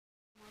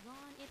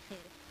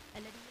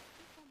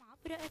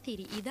عبر أثير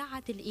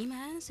اذاعة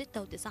الايمان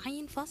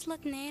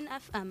 96.2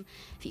 FM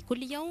في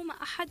كل يوم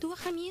أحد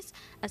وخميس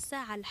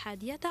الساعة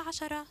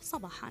 11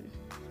 صباحا.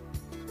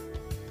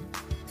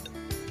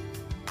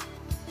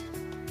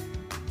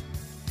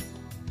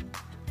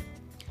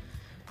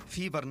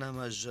 في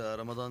برنامج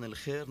رمضان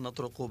الخير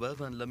نطرق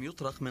بابا لم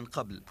يطرق من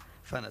قبل،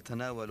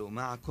 فنتناول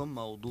معكم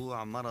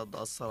موضوع مرض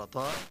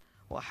السرطان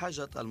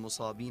وحاجة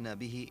المصابين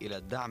به إلى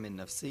الدعم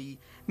النفسي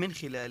من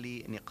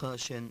خلال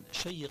نقاش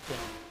شيق مع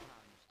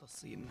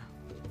المختصين.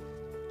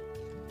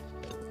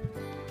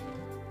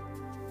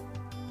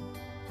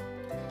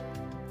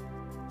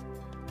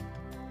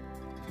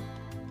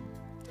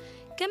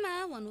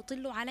 كما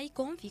ونطل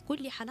عليكم في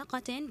كل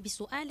حلقة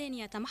بسؤال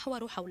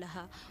يتمحور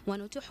حولها،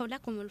 ونتيح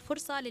لكم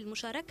الفرصة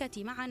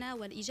للمشاركة معنا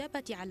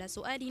والإجابة على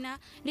سؤالنا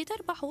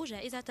لتربحوا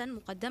جائزة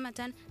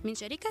مقدمة من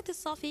شركة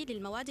الصافي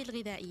للمواد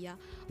الغذائية.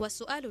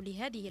 والسؤال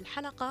لهذه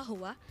الحلقة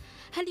هو: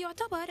 هل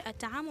يعتبر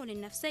التعامل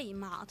النفسي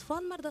مع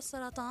أطفال مرضى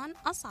السرطان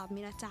أصعب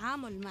من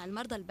التعامل مع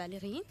المرضى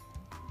البالغين؟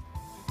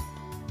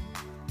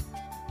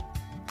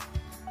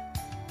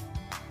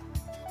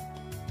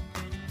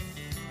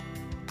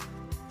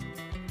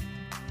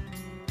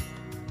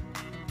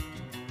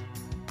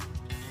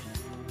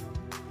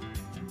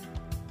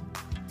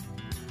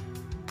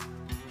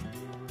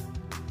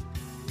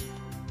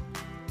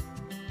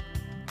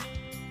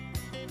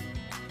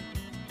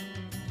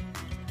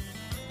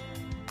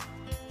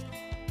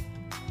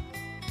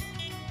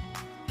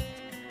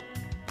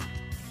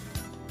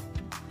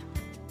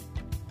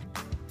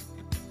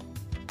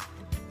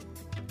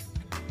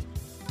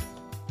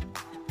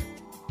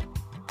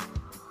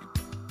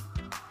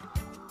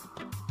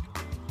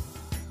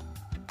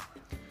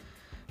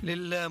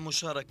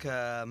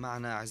 للمشاركة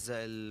معنا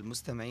أعزائي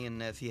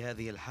المستمعين في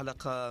هذه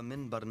الحلقة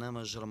من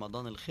برنامج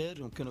رمضان الخير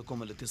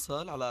يمكنكم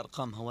الاتصال على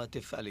أرقام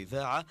هواتف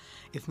الإذاعة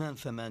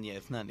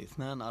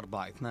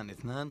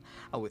 2822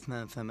 أو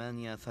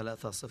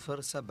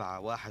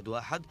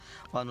 2830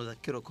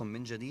 ونذكركم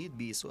من جديد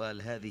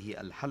بسؤال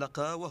هذه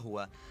الحلقة،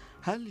 وهو: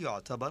 هل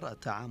يعتبر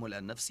التعامل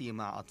النفسي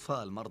مع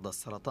أطفال مرضى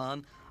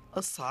السرطان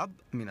أصعب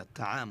من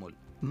التعامل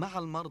مع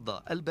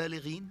المرضى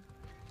البالغين؟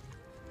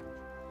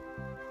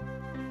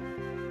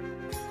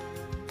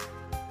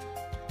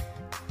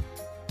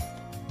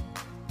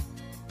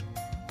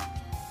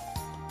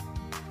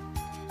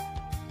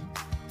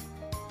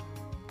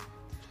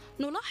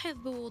 نلاحظ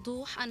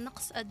بوضوح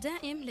النقص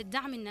الدائم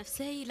للدعم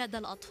النفسي لدى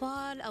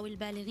الأطفال أو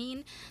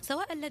البالغين،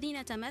 سواء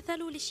الذين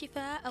تماثلوا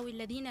للشفاء أو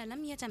الذين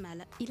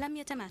لم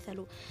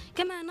يتماثلوا.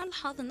 كما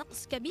نلحظ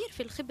نقص كبير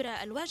في الخبرة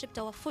الواجب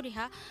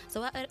توفرها،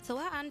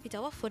 سواء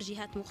بتوفر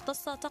جهات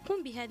مختصة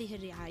تقوم بهذه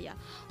الرعاية.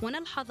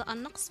 ونلحظ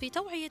النقص في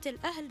توعية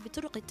الأهل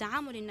بطرق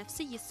التعامل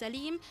النفسي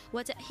السليم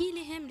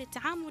وتأهيلهم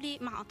للتعامل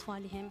مع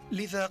أطفالهم.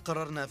 لذا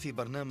قررنا في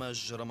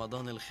برنامج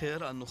رمضان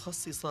الخير أن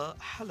نخصص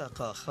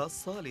حلقة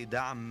خاصة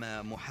لدعم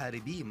محاربي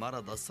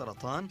مرض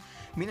السرطان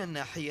من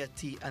الناحية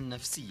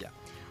النفسية.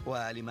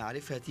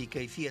 ولمعرفة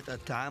كيفية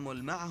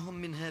التعامل معهم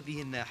من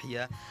هذه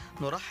الناحية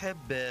نرحب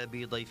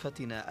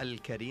بضيفتنا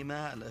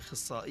الكريمة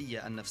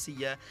الأخصائية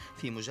النفسية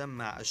في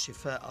مجمع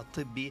الشفاء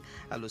الطبي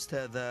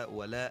الأستاذة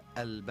ولاء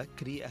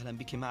البكري. أهلا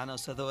بك معنا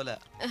أستاذة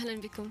ولاء.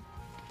 أهلا بكم.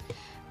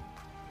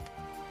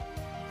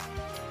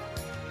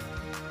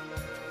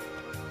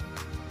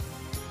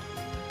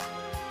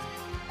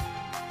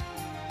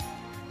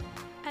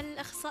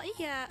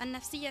 الأخصائية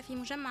النفسية في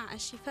مجمع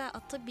الشفاء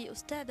الطبي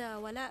أستاذة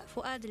ولاء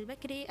فؤاد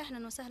البكري،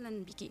 أهلا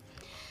وسهلا بك.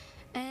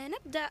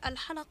 نبدأ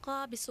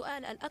الحلقة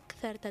بالسؤال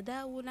الأكثر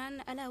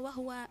تداولا، ألا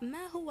وهو: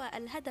 ما هو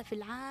الهدف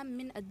العام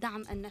من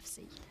الدعم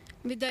النفسي؟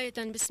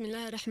 بداية بسم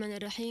الله الرحمن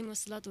الرحيم،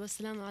 والصلاة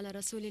والسلام على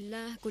رسول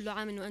الله، كل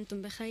عام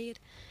وأنتم بخير.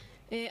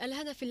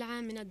 الهدف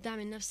العام من الدعم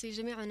النفسي،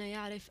 جميعنا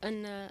يعرف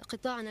أن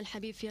قطاعنا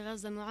الحبيب في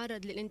غزة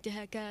معرض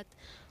للانتهاكات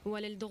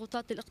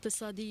وللضغوطات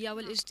الاقتصادية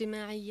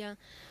والاجتماعية،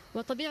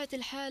 وطبيعة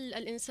الحال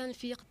الإنسان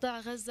في قطاع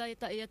غزة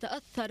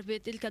يتأثر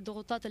بتلك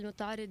الضغوطات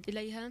المتعرض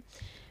إليها.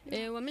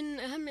 ومن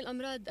أهم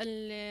الأمراض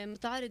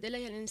المتعرض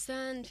إليها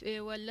الإنسان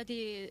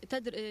والتي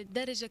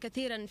دارجة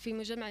كثيرا في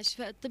مجمع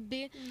الشفاء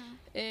الطبي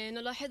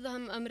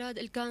نلاحظها أمراض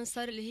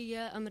الكانسر اللي هي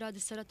أمراض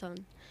السرطان.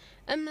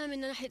 أما من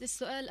ناحية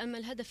السؤال، أما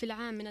الهدف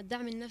العام من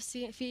الدعم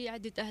النفسي، في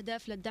عدة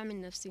أهداف للدعم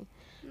النفسي.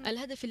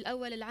 الهدف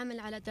الأول العمل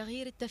على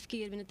تغيير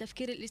التفكير من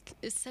التفكير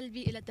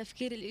السلبي إلى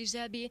التفكير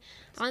الإيجابي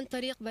عن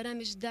طريق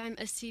برامج دعم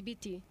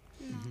CBT.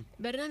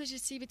 برنامج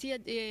CBT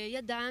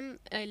يدعم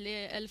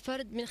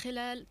الفرد من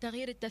خلال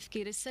تغيير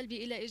التفكير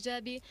السلبي إلى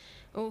إيجابي،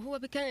 وهو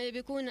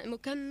بيكون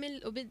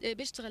مكمل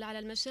وبيشتغل على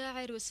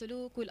المشاعر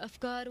والسلوك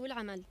والأفكار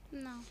والعمل.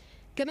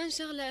 كمان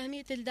شغلة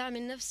أهمية الدعم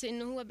النفسي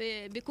إنه هو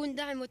بيكون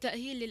دعم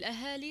وتأهيل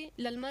للأهالي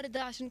للمرضى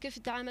عشان كيف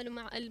يتعاملوا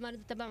مع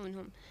المرضى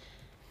تبعونهم.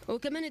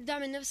 وكمان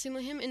الدعم النفسي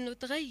مهم إنه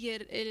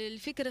تغير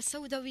الفكرة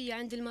السوداوية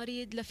عند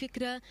المريض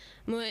لفكرة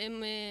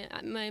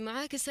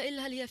معاكسة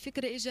إلها، اللي هي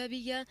فكرة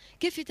إيجابية،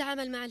 كيف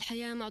يتعامل مع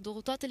الحياة، مع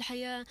ضغوطات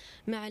الحياة،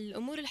 مع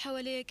الأمور اللي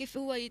حواليه، كيف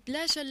هو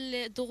يتلاشى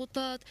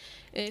الضغوطات.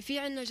 في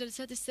عنا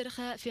جلسات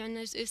استرخاء، في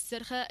عنا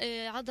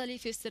استرخاء عضلي،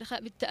 في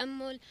استرخاء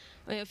بالتأمل،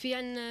 في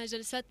عنا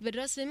جلسات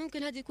بالرسم.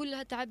 ممكن هذه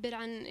كلها تعبر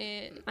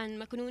عن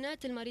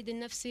مكنونات المريض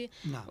النفسي.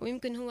 نعم.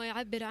 ويمكن هو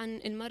يعبر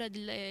عن المرض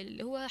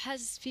اللي هو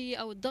حاسس فيه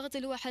أو الضغط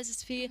اللي هو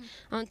حاسس فيه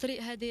عن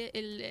طريق هذه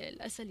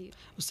الأساليب.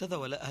 أستاذة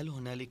ولاء، هل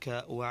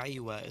هنالك وعي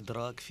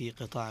وإدراك في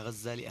قطاع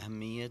غزة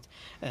لأهمية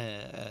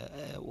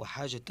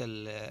وحاجة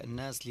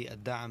الناس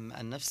للدعم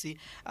النفسي،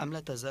 أم لا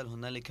تزال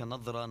هنالك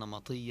نظرة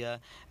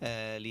نمطية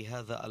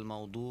لهذا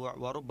الموضوع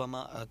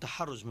وربما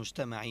تحرج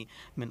مجتمعي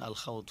من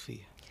الخوض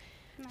فيه؟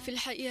 في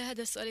الحقيقة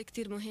هذا السؤال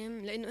كتير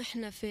مهم، لأنه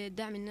إحنا في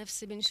الدعم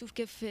النفسي بنشوف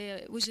كيف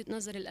وجهة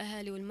نظر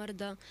الأهالي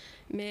والمرضى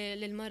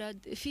للمرض.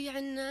 في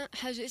عنا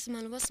حاجة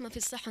اسمها الوصمة في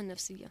الصحة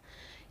النفسية.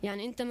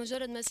 يعني أنت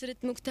مجرد ما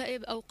صرت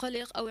مكتئب أو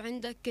قلق أو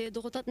عندك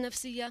ضغوطات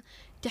نفسية،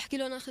 تحكي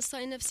له أنا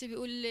أخصائي نفسي،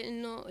 بيقول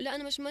إنه لا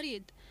أنا مش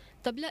مريض.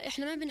 طب لا،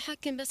 احنا ما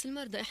بنحكم بس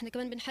المرضى، احنا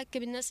كمان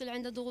بنحكم الناس اللي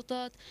عندها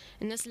ضغوطات،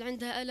 الناس اللي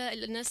عندها قلق،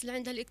 الناس اللي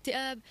عندها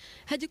الاكتئاب.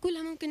 هذه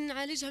كلها ممكن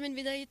نعالجها من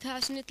بدايتها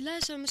عشان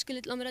نتلاشى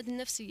مشكلة الأمراض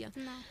النفسية.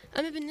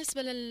 أما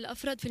بالنسبة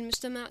للأفراد في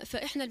المجتمع،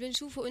 فإحنا اللي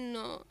بنشوفه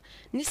إنه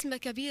نسبة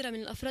كبيرة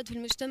من الأفراد في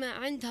المجتمع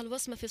عندها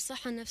الوصمة في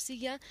الصحة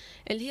النفسية،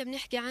 اللي هي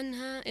بنحكي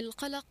عنها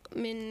القلق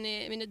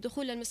من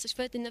الدخول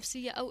للمستشفيات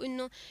النفسية، أو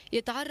إنه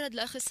يتعرض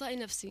لأخصائي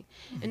نفسي.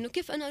 إنه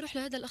كيف أنا أروح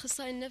لهذا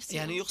الأخصائي النفسي؟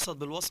 يعني يقصد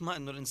بالوصمة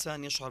إنه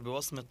الإنسان يشعر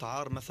بوصمة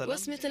عار مثلا؟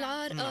 وصمة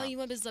العار. نعم.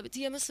 ايوه بالضبط،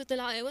 هي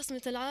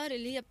وصمة العار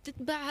اللي هي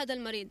بتتبع هذا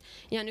المريض.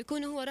 يعني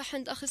يكون هو راح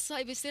عند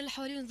اخصائي، بيصير اللي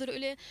حواليه ينظروا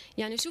اليه،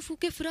 يعني شوفوا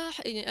كيف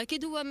راح، يعني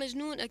اكيد هو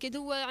مجنون، اكيد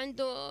هو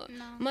عنده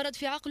مرض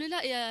في عقله.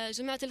 لا يا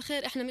جماعة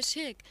الخير، احنا مش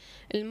هيك.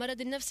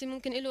 المرض النفسي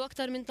ممكن له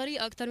اكثر من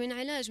طريقة، اكثر من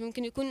علاج.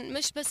 ممكن يكون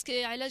مش بس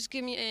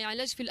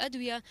علاج في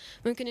الادوية،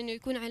 ممكن انه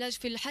يكون علاج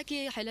في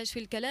الحكي، علاج في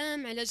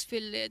الكلام، علاج في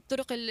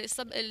الطرق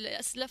اللي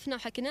اسلفنا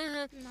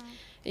وحكيناها.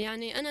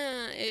 يعني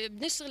أنا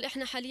بنشتغل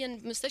إحنا حاليا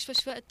بمستشفى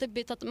الشفاء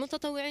الطبي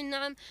متطوعين،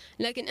 نعم،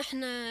 لكن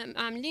إحنا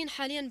عاملين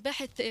حاليا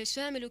بحث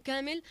شامل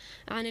وكامل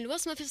عن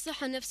الوصمة في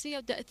الصحة النفسية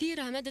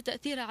وتأثيرها، مدى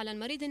تأثيرها على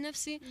المريض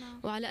النفسي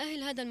وعلى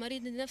أهل هذا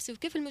المريض النفسي،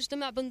 وكيف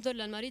المجتمع بنظر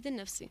للمريض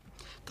النفسي.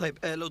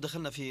 طيب، لو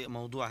دخلنا في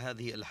موضوع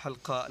هذه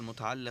الحلقة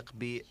المتعلق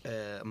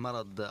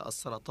بمرض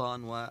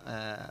السرطان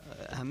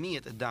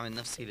وأهمية الدعم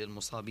النفسي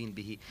للمصابين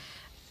به،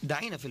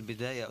 دعينا في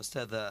البداية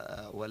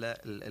أستاذة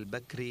ولاء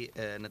البكري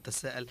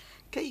نتساءل: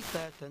 كيف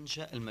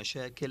تنشأ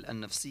المشاكل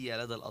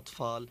النفسية لدى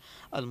الأطفال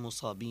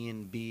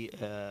المصابين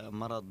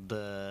بمرض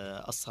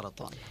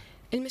السرطان؟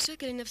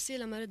 المشاكل النفسية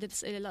لمرضى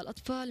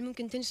الأطفال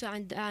ممكن تنشأ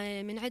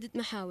من عدة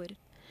محاور.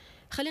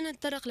 خلينا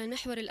نتطرق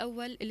للمحور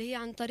الأول، اللي هي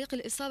عن طريق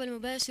الإصابة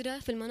المباشرة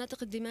في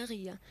المناطق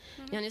الدماغية.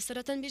 يعني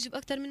السرطان بيجي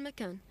بأكثر من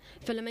مكان،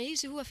 فلما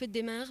يجي هو في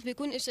الدماغ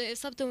بيكون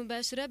إصابته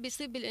مباشرة،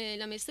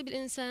 لما يصيب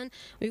الإنسان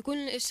ويكون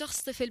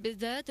الشخص طفل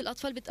بالذات،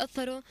 الأطفال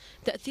بتأثروا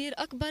تأثير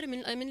أكبر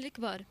من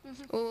الكبار.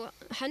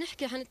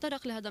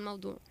 حنتطرق لهذا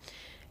الموضوع.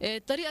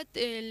 طريقة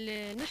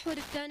المحور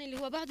الثاني اللي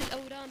هو بعض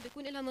الأورام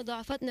بيكون لها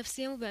مضاعفات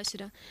نفسية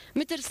مباشرة،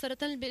 مثل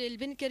سرطان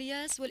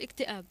البنكرياس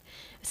والاكتئاب.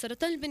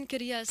 سرطان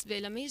البنكرياس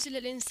لما يجي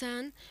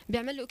للإنسان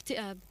بيعمل له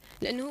اكتئاب،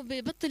 لأنه هو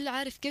بيبطل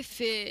عارف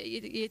كيف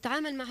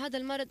يتعامل مع هذا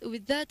المرض،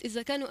 وبالذات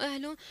إذا كانوا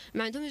أهله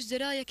ما عندهمش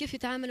دراية كيف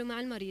يتعاملوا مع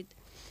المريض.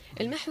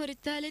 المحور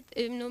الثالث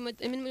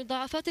من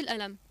مضاعفات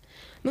الألم،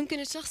 ممكن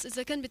الشخص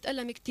إذا كان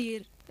بتألم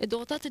كتير،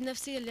 الضغوطات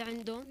النفسية اللي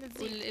عنده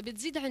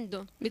بتزيد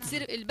عنده،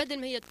 بتصير البدل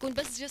ما هي تكون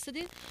بس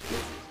جسدي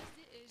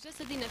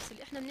نفسي،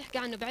 اللي احنا بنحكي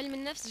عنه بعلم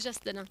النفس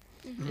جسدنا،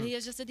 اللي هي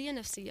جسدية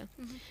نفسية.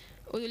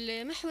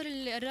 والمحور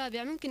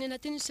الرابع ممكن انها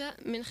تنشأ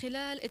من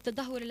خلال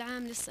التدهور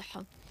العام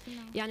للصحة.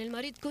 يعني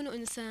المريض كونه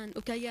إنسان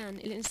وكيان،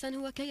 الإنسان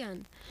هو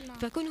كيان،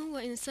 فكونه هو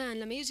إنسان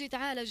لما يجي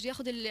يتعالج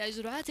ياخذ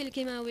الجرعات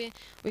الكيماوية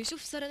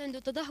ويشوف صار عنده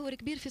تدهور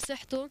كبير في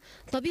صحته،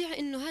 طبيعي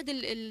إنه هذا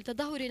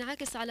التدهور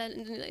ينعكس على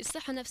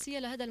الصحة النفسية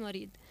لهذا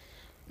المريض.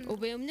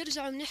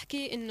 وبنرجع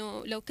بنحكي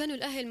انه لو كانوا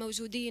الاهل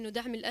موجودين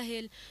ودعم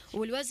الاهل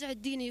والوازع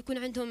الديني يكون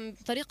عندهم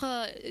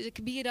طريقه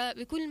كبيره،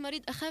 بيكون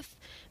المريض اخف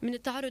من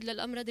التعرض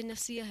للامراض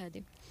النفسيه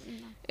هذه.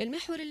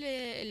 المحور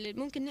اللي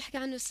ممكن نحكي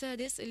عنه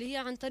السادس، اللي هي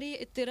عن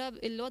طريق اضطراب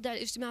الوضع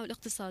الاجتماعي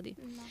والاقتصادي.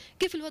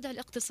 كيف الوضع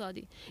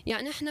الاقتصادي؟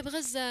 يعني احنا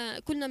بغزه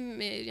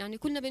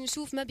كلنا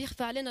بنشوف، ما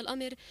بيخفى علينا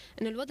الامر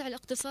انه الوضع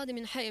الاقتصادي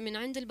من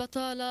عند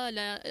البطاله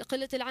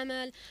لقله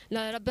العمل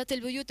لربات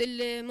البيوت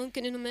اللي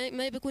ممكن انه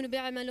ما بيكونوا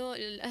بيعملوا،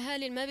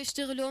 الاهالي ما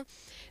بيشتغلوا،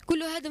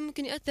 كل هذا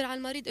ممكن يأثر على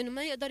المريض انه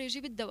ما يقدر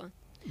يجيب الدواء.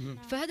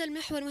 فهذا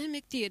المحور مهم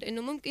كتير،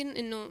 انه ممكن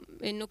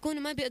انه كونه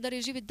ما بيقدر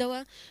يجيب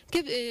الدواء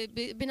كيف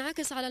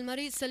بينعكس على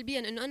المريض سلبيا،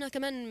 انه انا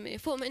كمان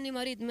فوق ما اني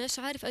مريض مش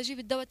عارف اجيب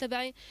الدواء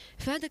تبعي،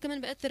 فهذا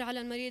كمان بيأثر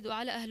على المريض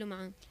وعلى اهله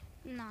معه.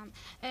 نعم.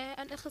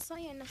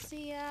 الأخصائية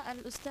النفسية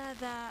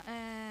الأستاذة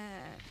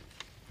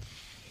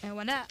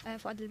ولاء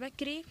فؤاد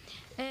البكري،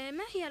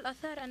 ما هي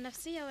الآثار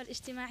النفسية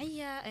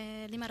والاجتماعية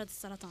لمرض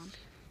السرطان؟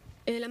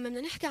 لما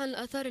بدنا نحكي عن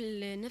الآثار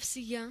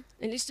النفسية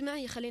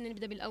الاجتماعية، خلينا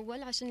نبدأ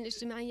بالأول عشان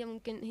الاجتماعية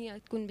ممكن هي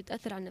تكون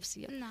بتأثر على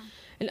النفسية. نعم.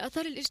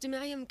 الآثار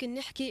الاجتماعية ممكن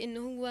نحكي إنه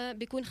هو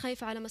بيكون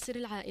خايف على مصير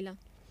العائلة.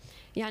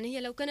 يعني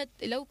هي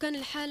لو كان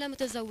الحالة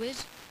متزوج،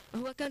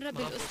 هو كان رب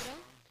الأسرة،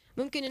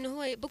 ممكن إنه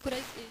هو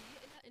بكرة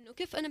انه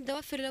كيف انا بدي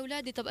اوفر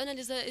لاولادي؟ طب انا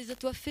اذا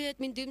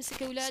توفيت مين بده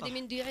يمسك اولادي؟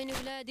 مين بده يعين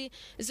اولادي؟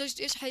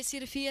 زوجتي ايش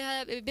حيصير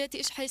فيها؟ بيتي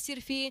ايش حيصير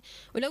فيه؟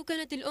 ولو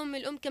كانت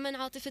الام كمان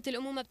عاطفه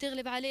الامومه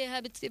بتغلب عليها،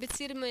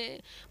 بتصير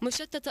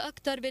مشتته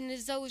اكثر بين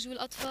الزوج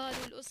والاطفال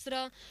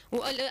والاسره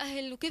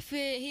والاهل، وكيف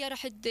هي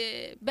رح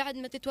بعد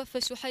ما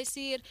تتوفى شو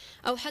حيصير؟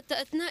 او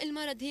حتى اثناء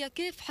المرض هي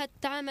كيف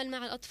حتتعامل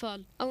مع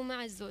الاطفال او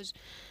مع الزوج؟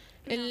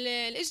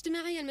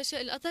 الاجتماعيه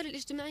الاثار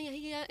الاجتماعيه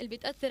هي اللي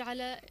بتاثر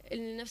على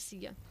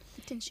النفسيه.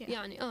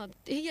 يعني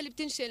هي اللي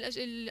بتنشئ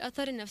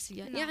الآثار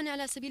النفسية. نعم. يعني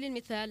على سبيل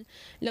المثال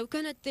لو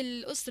كانت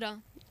الأسرة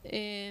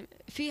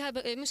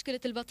فيها مشكلة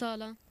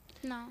البطالة،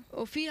 نعم.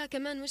 وفيها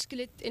كمان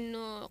مشكلة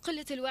إنه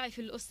قلة الوعي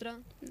في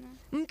الأسرة، نعم.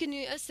 ممكن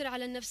يؤثر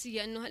على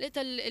النفسية. إنه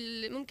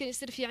ممكن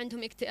يصير في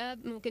عندهم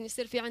اكتئاب، ممكن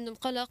يصير في عندهم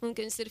قلق،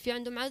 ممكن يصير في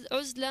عندهم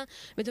عزلة،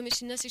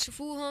 بدهمش الناس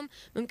يشوفوهم،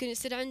 ممكن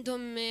يصير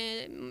عندهم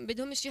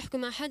بدهمش يحكوا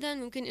مع حدا،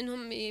 ممكن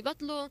إنهم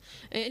يبطلوا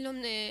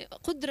لهم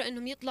قدرة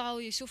إنهم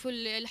يطلعوا يشوفوا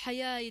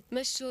الحياة،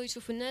 يتمشوا،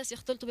 يشوفوا الناس،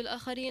 يختلطوا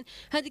بالآخرين.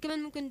 هذه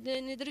كمان ممكن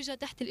ندرجها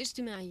تحت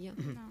الاجتماعية.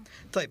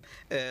 طيب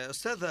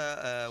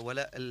أستاذة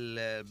ولاء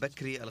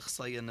البكري،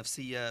 الأخصائية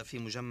النفسية في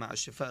مجمع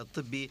الشفاء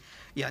الطبي،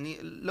 يعني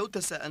لو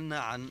تساءلنا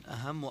عن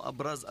أهم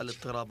وأبرز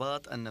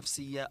الاضطرابات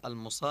النفسية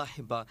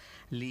المصاحبة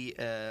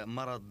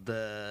لمرض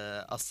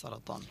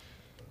السرطان.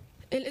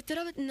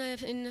 الاضطرابات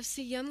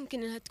النفسية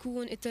ممكن انها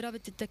تكون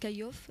اضطرابة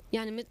التكيف،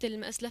 يعني مثل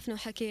ما اسلفنا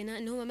وحكينا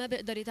انه هو ما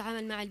بيقدر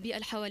يتعامل مع البيئة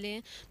اللي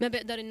حواليه، ما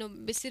بيقدر انه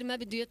بصير ما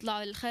بده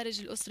يطلع خارج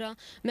الأسرة،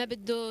 ما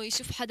بده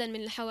يشوف حدا من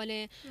اللي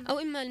حواليه، او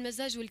اما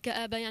المزاج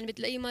والكآبة، يعني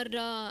بتلاقيه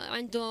مرة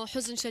عنده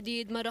حزن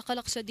شديد، مرة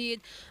قلق شديد،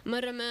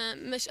 مرة ما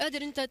مش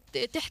قادر انت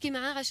تحكي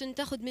معاه عشان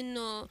تاخذ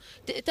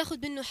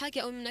منه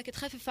حكي، او انك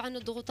تخفف عنه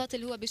الضغوطات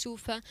اللي هو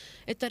بيشوفها.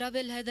 اضطراب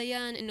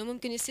الهذيان، انه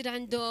ممكن يصير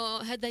عنده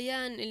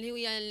هذيان اللي هو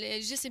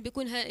الجسم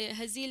بيكون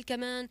هزيل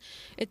كمان.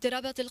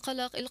 اضطرابات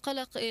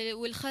القلق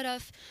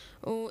والخرف،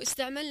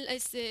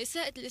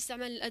 إساءة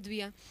الاستعمال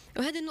الأدوية.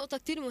 وهذه النقطة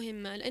كتير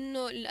مهمة،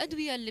 لأنه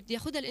الأدوية اللي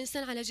بياخدها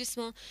الإنسان على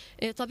جسمه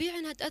طبيعي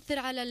أنها تأثر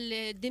على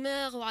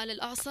الدماغ وعلى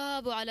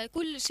الأعصاب وعلى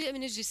كل شيء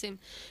من الجسم.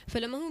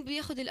 فلما هو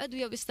بياخد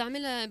الأدوية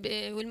وبيستعملها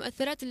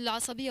والمؤثرات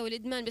العصبية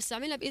والإدمان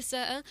بيستعملها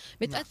بإساءة،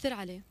 بتأثر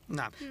عليه.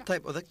 نعم.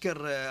 طيب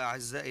أذكر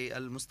أعزائي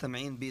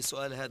المستمعين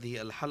بسؤال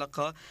هذه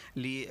الحلقة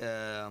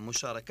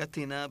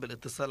لمشاركتنا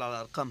بالاتصال على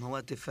أرقام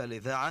هواتف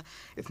الإذاعة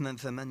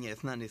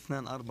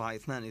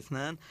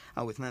 28222422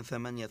 أو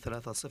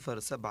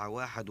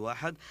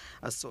 28307111.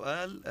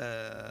 السؤال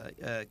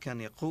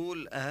كان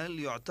يقول: هل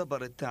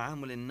يعتبر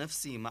التعامل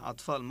النفسي مع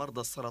أطفال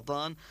مرضى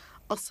السرطان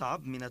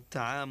أصعب من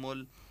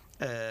التعامل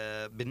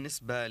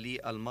بالنسبة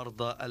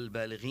للمرضى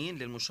البالغين؟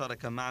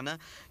 للمشاركة معنا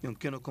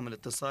يمكنكم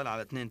الاتصال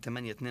على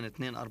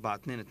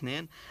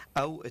 28222422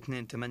 أو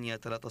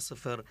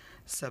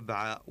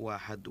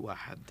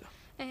 28307111.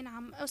 أي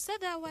نعم.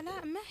 أستاذة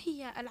ولاء، ما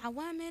هي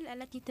العوامل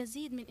التي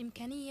تزيد من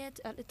إمكانية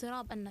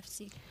الاضطراب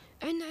النفسي؟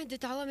 عندنا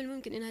عدة عوامل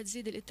ممكن إنها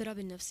تزيد الاضطراب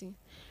النفسي.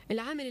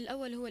 العامل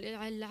الأول هو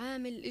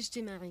العامل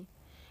الاجتماعي.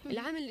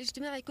 العامل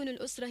الاجتماعي يكون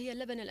الأسرة هي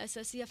اللبنة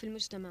الأساسية في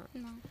المجتمع.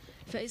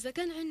 فإذا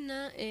كان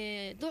عندنا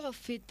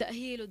ضعف في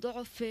التأهيل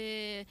وضعف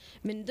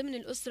من ضمن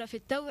الأسرة في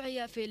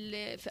التوعية في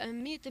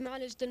أهمية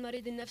معالجة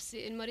المريض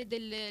النفسي، المريض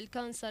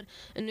الكانسر،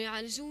 إنه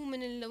يعالجوه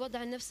من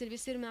الوضع النفسي اللي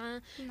بيصير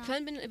معاه،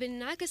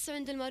 فبنعكس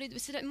عند المريض،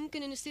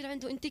 ممكن إنه يصير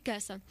عنده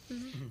انتكاسة.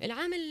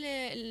 العامل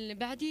اللي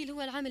بعديه اللي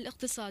هو العامل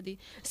الاقتصادي.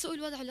 سوء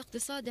الوضع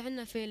الاقتصادي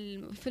عندنا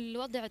في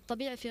الوضع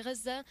الطبيعي في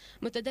غزة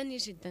متدني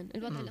جدا.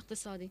 الوضع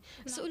الاقتصادي،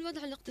 سوء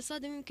الوضع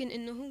الاقتصادي ممكن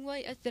إنه هو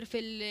يأثر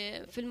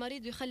في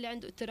المريض ويخلي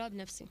عنده اضطراب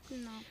نفسي.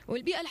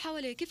 والبيئة اللي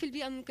حواليه، كيف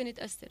البيئة ممكن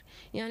تأثر؟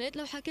 يعني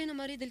لو حكينا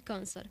مريض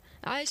الكانسر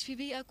عايش في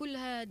بيئة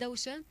كلها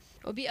دوشة،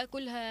 وبيئة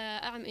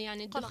كلها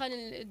يعني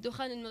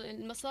الدخان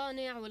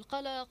المصانع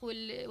والقلق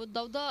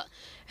والضوضاء،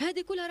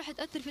 هذه كلها راح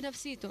تأثر في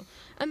نفسيته.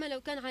 أما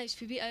لو كان عايش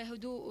في بيئة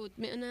هدوء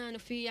واطمئنان،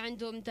 وفي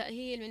عندهم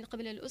تأهيل من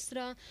قبل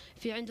الأسرة،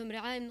 في عندهم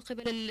رعاية من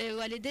قبل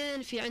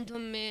الوالدين، في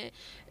عندهم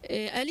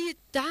آلية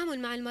تعامل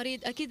مع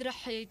المريض، أكيد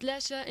راح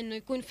يتلاشى إنه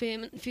يكون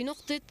في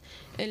نقطة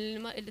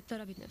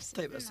الاضطراب النفسي.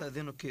 طيب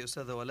أستاذنك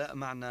أستاذة ولاء،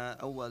 معنا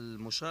أول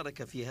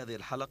مشاركة في هذه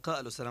الحلقة.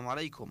 السلام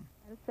عليكم.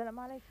 السلام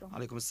عليكم.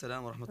 عليكم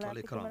السلام ورحمة الله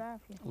وبركاته.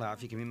 الله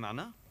يعافيك. مين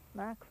معنا؟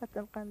 معك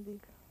فاطمة قنديل.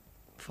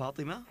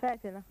 فاطمة؟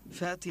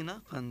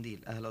 فاتنة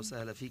قنديل. أهلا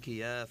وسهلا فيك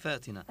يا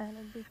فاتنة.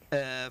 أهلا بك.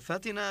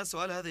 فاتنة،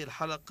 سؤال هذه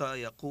الحلقة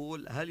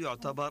يقول: هل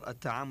يعتبر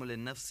التعامل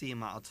النفسي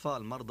مع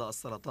أطفال مرضى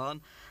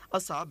السرطان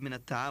أصعب من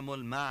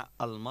التعامل مع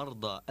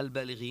المرضى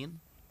البالغين؟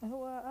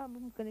 هو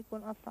ممكن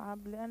يكون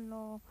أصعب،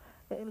 لأنه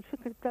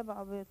الفكر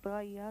تبعه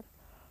بيتغير،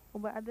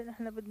 وبعدين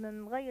احنا بدنا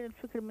نغير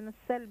الفكر من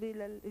السلبي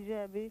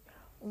للإيجابي،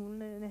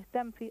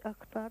 ونهتم فيه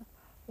أكتر،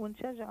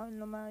 ونشجعه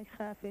إنه ما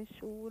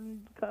يخافش،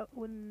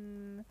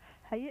 ونهيئ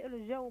هيئ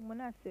له جو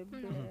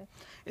مناسب.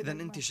 إذا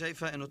أنت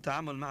شايفة أنه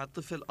التعامل مع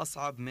الطفل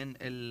أصعب من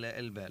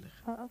البالغ؟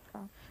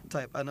 أصعب.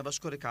 طيب أنا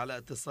بشكرك على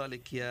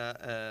اتصالك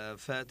يا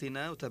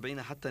فاتنة،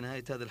 وتابعينا حتى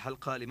نهاية هذه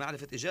الحلقة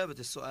لمعرفة إجابة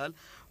السؤال،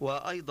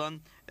 وأيضا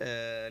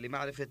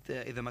لمعرفة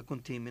إذا ما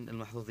كنت من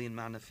المحظوظين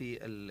معنا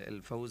في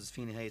الفوز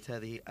في نهاية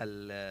هذه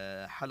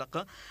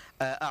الحلقة.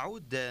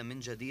 أعود من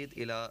جديد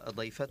إلى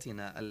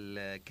ضيفتنا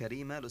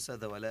الكريمة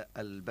الأستاذة ولاء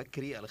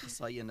البكري،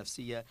 الأخصائية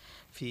النفسية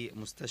في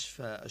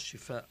مستشفى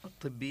الشفاء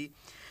الطبي.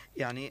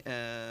 يعني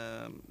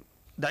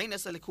دعيني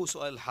أسألك هو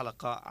سؤال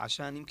الحلقة،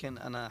 عشان يمكن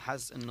أنا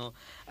حاسس أنه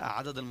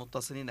عدد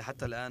المتصلين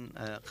حتى الآن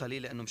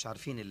قليل لأنه مش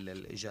عارفين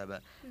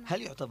الإجابة.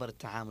 هل يعتبر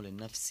التعامل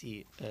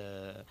النفسي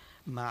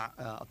مع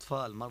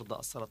أطفال مرضى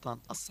السرطان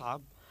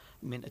أصعب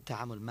من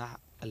التعامل مع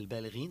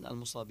البالغين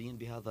المصابين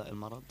بهذا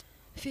المرض؟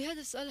 في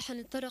هذا السؤال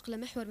حنتطرق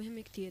لمحور مهم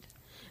كتير،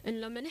 إنه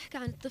لما نحكي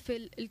عن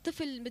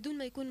الطفل بدون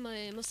ما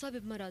يكون مصاب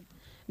بمرض،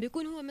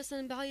 بيكون هو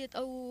مثلا بعيط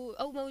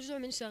أو موجوع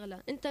من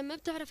شغلة، أنت ما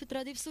بتعرف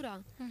تراضيه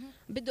بسرعة،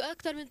 بده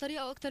أكتر من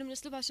طريقة أو أكتر من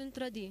أسلوب عشان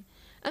تراضيه.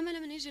 أما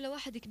لما يجي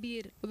لواحد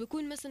كبير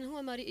وبيكون مثلا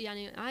هو مريض،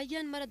 يعني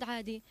عيان مرض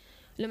عادي،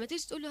 لما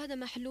تيجي تقول له هذا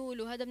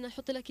محلول وهذا بدنا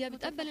نحط لك اياه،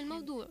 بتقبل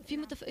الموضوع.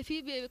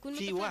 في بيكون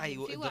في وعي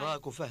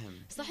وادراك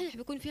وفهم. صحيح،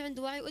 بيكون في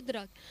عنده وعي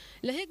وادراك.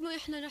 لهيك ما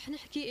احنا رح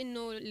نحكي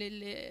انه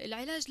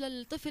العلاج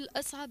للطفل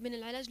اصعب من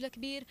العلاج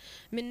للكبير،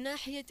 من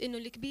ناحيه انه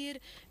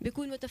الكبير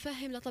بيكون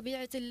متفهم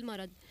لطبيعه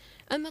المرض،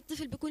 اما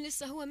الطفل بيكون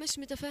لسه هو مش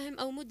متفهم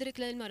او مدرك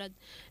للمرض.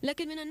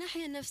 لكن من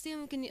الناحيه النفسيه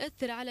ممكن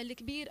ياثر على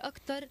الكبير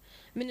اكثر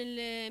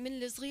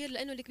من الصغير،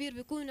 لانه الكبير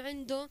بيكون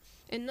عنده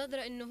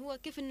النظره انه هو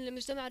كيف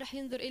المجتمع رح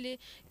ينظر اليه،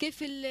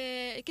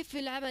 كيف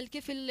العمل،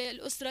 كيف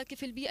الأسرة،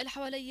 كيف البيئة اللي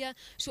حواليا،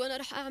 شو أنا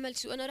رح أعمل،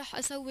 شو أنا رح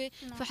أسوي.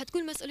 نعم.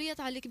 فحتكون مسؤوليات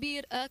على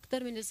الكبير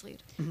أكثر من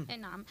الصغير.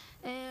 نعم.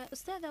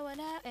 أستاذة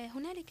ولاء،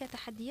 هنالك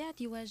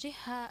تحديات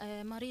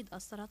يواجهها مريض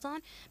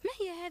السرطان، ما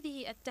هي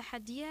هذه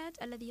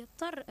التحديات التي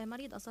يضطر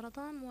مريض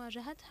السرطان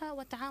مواجهتها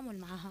والتعامل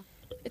معها؟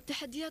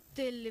 التحديات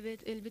اللي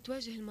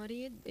بتواجه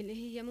المريض اللي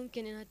هي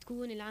ممكن أنها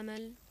تكون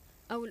العمل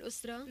أو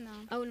الأسرة.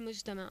 نعم. أو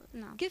المجتمع.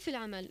 نعم. كيف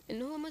العمل؟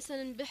 إنه هو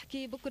مثلا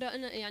بيحكي بكرة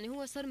أنا، يعني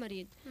هو صار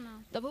مريض.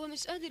 نعم. طب هو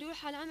مش قادر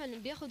يروح على العمل،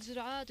 بياخد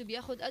جرعات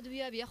وبياخد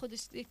أدوية، بياخد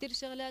كتير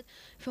شغلات،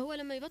 فهو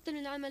لما يبطل من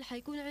العمل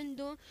حيكون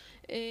عنده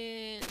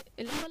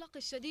القلق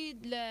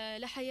الشديد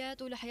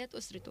لحياته ولحياة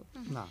أسرته.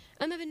 نعم.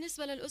 أما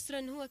بالنسبة للأسرة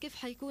إنه هو كيف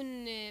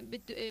حيكون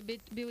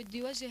بده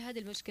يواجه هذه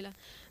المشكلة،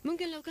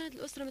 ممكن لو كانت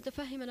الأسرة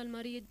متفهمة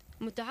للمريض،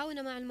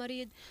 متعاونة مع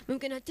المريض،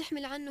 ممكن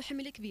تحمل عنه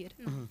حمل كبير.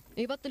 نعم.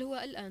 يبطل هو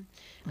قلقان.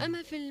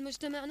 أما في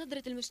المجتمع،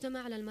 نظرة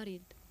المجتمع على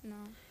المريض.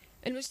 نعم.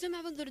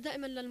 المجتمع بنظر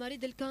دائما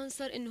للمريض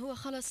الكانسر انه هو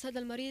خلص هذا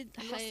المريض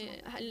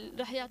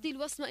رح يعطيه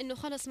الوصمه انه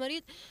خلص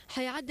مريض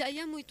حيعدي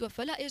ايام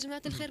ويتوفى. لا يا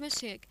جماعه الخير،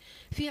 مش هيك.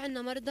 في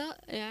عندنا مرضى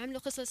عملوا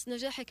قصص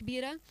نجاح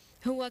كبيره.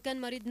 هو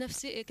كان مريض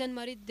نفسي، كان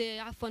مريض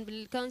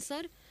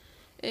بالكانسر،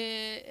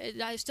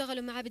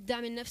 اشتغلوا معه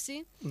بالدعم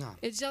النفسي. نعم.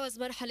 تجاوز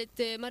مرحلة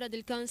مرض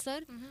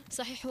الكانسر.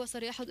 صحيح هو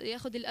صار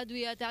ياخذ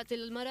الأدوية تاعت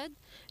المرض،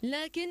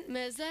 لكن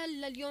ما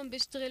زال لليوم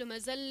بيشتغل، وما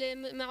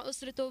زال مع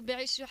أسرته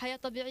بيعيش حياة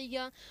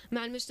طبيعية،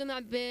 مع المجتمع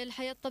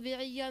بالحياة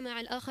الطبيعية، مع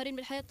الآخرين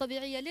بالحياة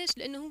الطبيعية. ليش؟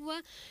 لأنه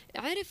هو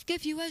عرف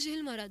كيف يواجه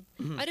المرض،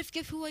 عرف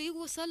كيف هو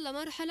يوصل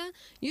لمرحلة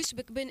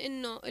يشبك بين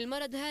إنه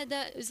المرض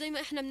هذا زي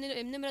ما إحنا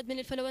بنمرض من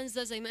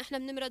الإنفلونزا، زي ما إحنا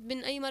بنمرض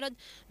من أي مرض،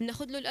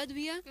 بناخذ له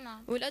الأدوية.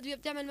 نعم. والأدوية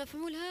بتعمل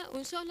مفعولها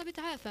وإن شاء الله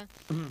بتعافى.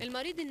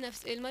 المريض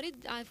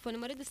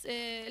مريض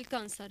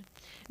الكانسر،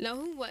 لو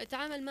هو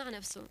اتعامل مع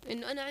نفسه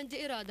انه انا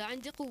عندي اراده،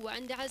 عندي قوه،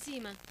 عندي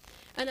عزيمه،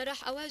 انا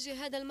راح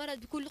اواجه هذا المرض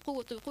بكل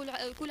قوته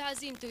بكل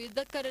عزيمته.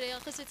 يتذكر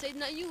قصه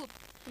سيدنا ايوب.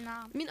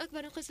 نعم. مين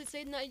اكبر من قصه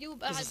سيدنا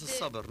ايوب؟ قصص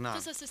الصبر. نعم.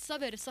 قصص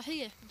الصبر.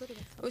 صحيح.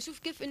 وشوف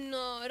كيف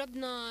انه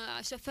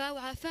ربنا شفاه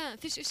وعافاه،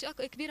 فيش شيء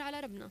كبير على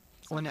ربنا.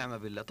 ونعم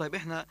بالله. طيب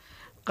احنا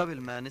قبل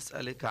ما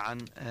نسألك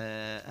عن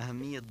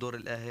أهمية دور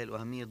الأهل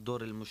وأهمية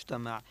دور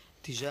المجتمع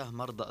تجاه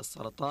مرضى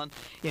السرطان،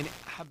 يعني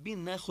حابين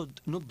ناخذ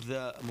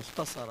نبذة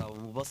مختصرة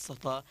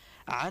ومبسطة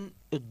عن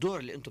الدور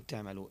اللي انتم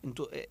بتعملوه.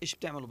 انتم ايش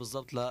بتعملوا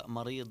بالضبط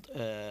لمريض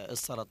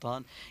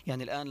السرطان؟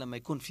 يعني الآن لما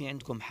يكون في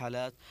عندكم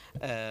حالات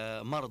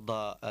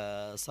مرضى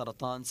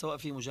سرطان، سواء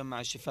في مجمع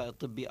الشفاء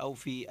الطبي أو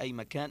في أي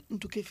مكان،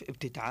 انتم كيف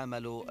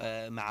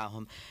بتتعاملوا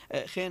معهم؟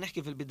 خلينا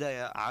نحكي في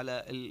البداية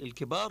على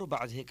الكبار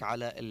وبعد هيك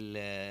على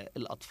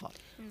الأطفال.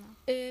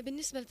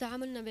 بالنسبة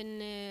لتعاملنا من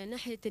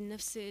ناحية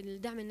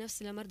الدعم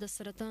النفسي لمرضى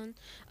السرطان،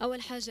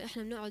 أول حاجة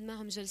إحنا بنقعد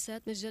معهم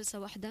جلسات، مش جلسة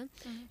واحدة.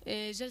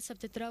 جلسة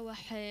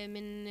بتتراوح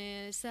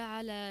من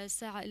ساعة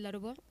لساعة إلا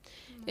ربع.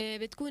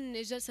 بتكون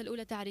الجلسة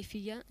الأولى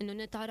تعريفية، إنه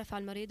نتعرف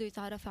على المريض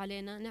ويتعرف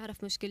علينا،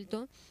 نعرف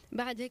مشكلته.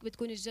 بعد هيك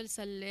بتكون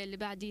الجلسة اللي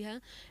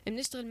بعديها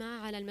بنشتغل معاه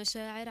على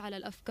المشاعر، على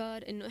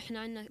الأفكار، إنه إحنا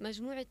عندنا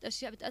مجموعة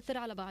أشياء بتأثر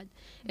على بعض.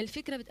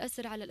 الفكرة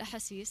بتأثر على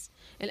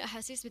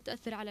الأحاسيس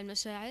بتأثر على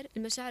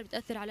المشاعر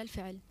بتأثر على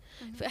الفعل.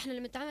 فإحنا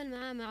لما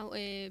نتعامل معه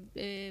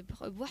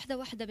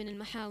بوحدة من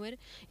المحاور،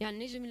 يعني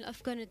نيجي من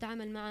الأفكار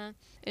نتعامل معه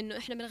إنه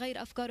إحنا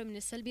بنغير أفكاره من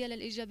السلبية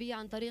للإيجابية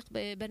عن طريق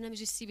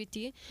برنامج الCBT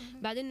CBT.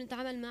 بعدين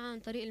نتعامل معه عن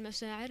طريق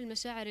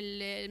المشاعر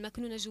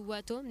المكنونة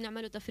جواته،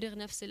 بنعمله تفريغ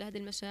نفسي لهذه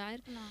المشاعر.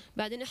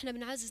 بعدين احنا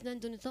بنعزز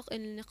عنده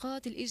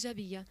النقاط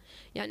الإيجابية،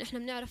 يعني احنا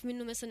بنعرف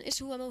منه مثلا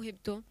ايش هو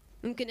موهبته،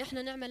 ممكن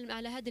احنا نعمل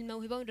على هذه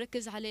الموهبه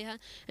ونركز عليها،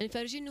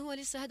 نفرجيه انه هو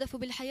لسه هدفه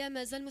بالحياه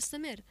ما زال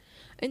مستمر،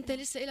 انت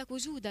لسه لك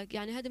وجودك.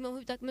 يعني هذه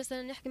موهبتك،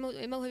 مثلا نحكي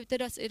موهبه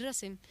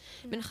الرسم،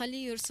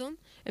 بنخليه يرسم،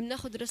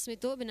 بناخذ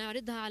رسمته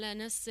بنعرضها على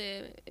ناس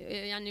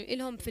يعني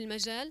لهم في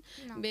المجال،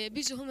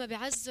 بيجوا هم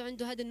بيعزوا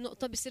عنده هذه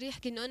النقطه، بصير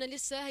يحكي انه انا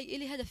لسه هي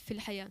لي هدف في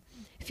الحياه،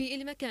 في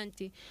لي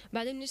مكانتي.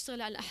 بعدين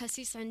بنشتغل على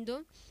الاحاسيس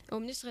عنده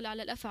وبنشتغل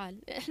على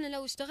الافعال. احنا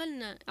لو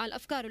اشتغلنا على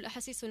الافكار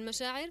والاحاسيس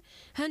والمشاعر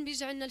هان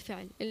بيجي عندنا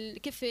الفعل،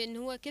 كيف انه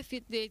هو كيف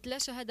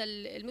يتلاشى هذا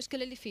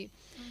المشكله اللي فيه.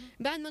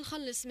 بعد ما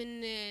نخلص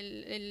من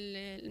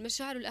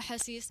المشاعر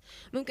والاحاسيس،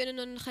 ممكن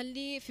انه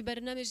نخليه في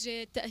برنامج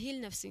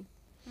تاهيل نفسي،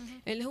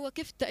 اللي هو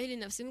كيف التاهيل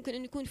النفسي، ممكن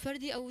انه يكون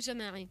فردي او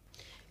جماعي.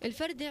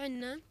 الفردي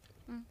عندنا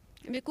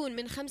بيكون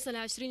من 5 ل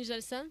 20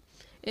 جلسه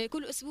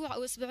كل اسبوع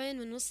او اسبوعين،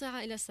 من نص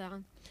ساعه الى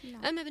ساعه.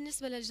 اما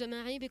بالنسبه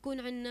للجماعي بيكون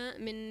عندنا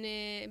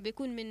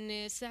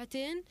من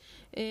ساعتين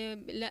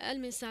لاقل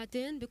من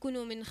ساعتين،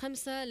 بيكونوا من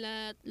 5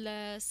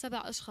 ل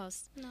 7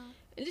 اشخاص.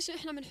 ليش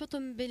احنا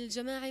بنحطهم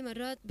بالجماعي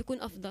مرات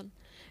بيكون افضل؟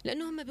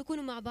 لانه هم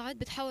بيكونوا مع بعض،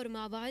 بتحاوروا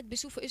مع بعض،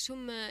 بيشوفوا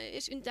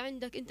ايش انت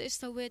عندك، انت ايش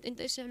سويت،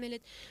 انت ايش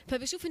عملت،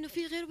 فبيشوف انه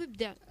في غيره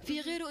بيبدع،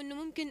 في غيره انه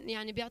ممكن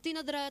يعني بيعطيه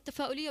نظره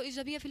تفاؤليه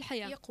وايجابيه في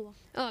الحياه، يقوى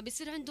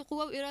بيصير عنده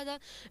قوه واراده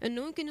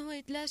انه ممكن هو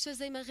يتلاشى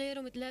زي ما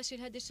غيره متلاشي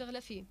هذه الشغله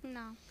فيه.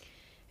 نعم.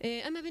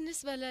 اما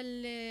بالنسبه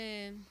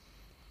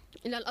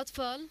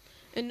للاطفال،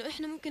 انه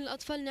احنا ممكن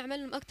الاطفال نعمل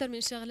لهم اكثر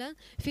من شغله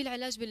في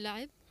العلاج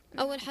باللعب.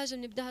 اول حاجه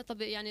بنبداها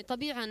يعني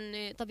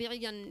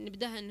طبيعيا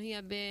نبداها انه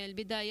هي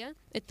بالبدايه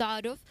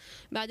التعارف،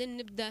 بعدين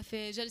نبدا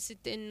في جلسه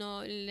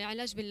انه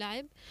العلاج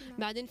باللعب.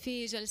 بعدين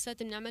في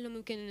جلسات بنعملها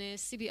ممكن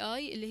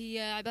CBI اللي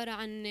هي عباره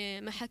عن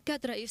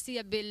محكات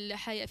رئيسيه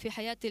في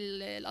حياه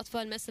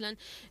الاطفال. مثلا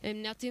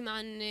بنعطيهم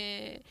عن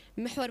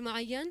محور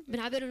معين،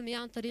 بنعبر لهم اياه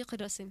عن طريق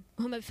الرسم،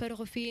 هم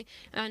بيفرغوا فيه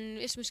عن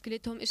ايش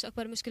مشكلتهم، ايش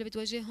اكبر مشكله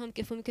بتواجههم،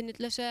 كيف ممكن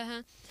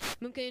نتلاشاها.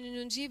 ممكن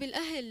انه نجيب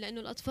الاهل،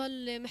 لانه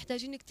الاطفال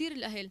محتاجين كثير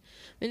الاهل،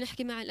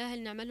 نحكي مع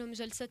الأهل، نعمل لهم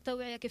جلسات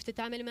توعية، كيف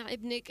تتعامل مع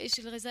ابنك، إيش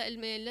الغذاء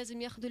اللي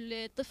لازم ياخذه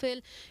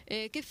الطفل،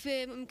 كيف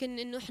ممكن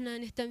إنه إحنا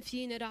نهتم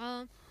فيه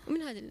نرعاه،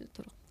 ومن هذه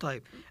الطرق.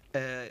 طيب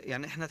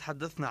يعني إحنا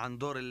تحدثنا عن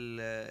دور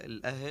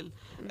الأهل.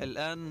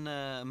 الآن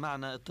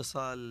معنا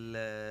اتصال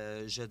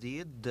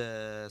جديد.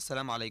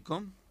 السلام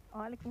عليكم.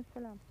 وعليكم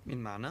السلام. مين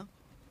معنا؟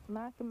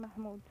 معك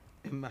محمود.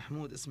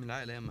 محمود، اسم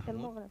العائلة يا محمود؟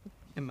 المغربي.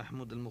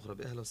 محمود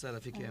المغربي، أهلا وسهلا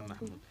فيك يا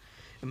محمود.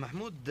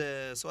 محمود،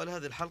 سؤال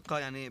هذه الحلقة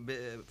يعني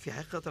في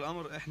حقيقة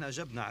الأمر إحنا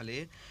أجبنا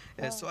عليه.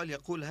 السؤال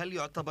يقول: هل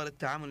يعتبر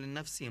التعامل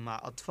النفسي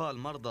مع أطفال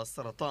مرضى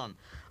السرطان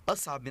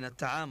أصعب من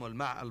التعامل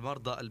مع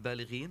المرضى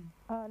البالغين؟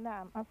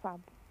 نعم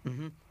أصعب.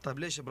 طيب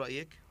ليش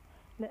برأيك؟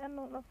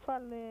 لأنه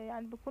الأطفال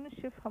يعني بيكونوش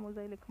يفهموا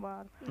زي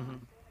الكبار،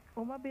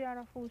 وما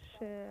بيعرفوش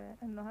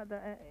انه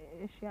هذا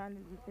ايش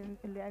يعني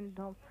اللي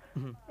عندهم،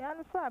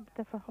 يعني صعب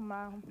التفاهم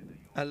معهم.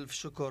 ألف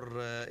شكر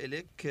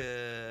إليك.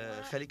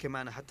 خليك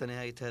معنا حتى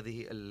نهاية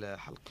هذه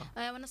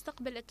الحلقة.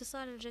 ونستقبل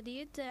اتصال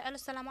الجديد.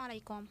 السلام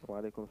عليكم.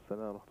 وعليكم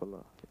السلام ورحمة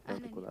الله.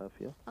 يعطيكم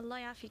العافية. الله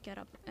يعافيك يا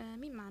رب.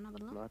 مين معنا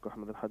بالله؟ معك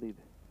أحمد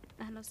الحديدي.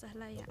 أهلا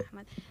وسهلا يا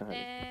أحمد.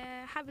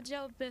 حابب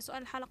تجاوب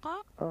سؤال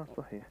الحلقة؟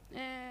 صحيح.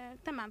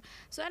 تمام.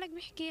 سؤالك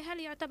بيحكي: هل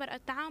يعتبر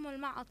التعامل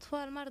مع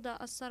أطفال مرضى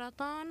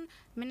السرطان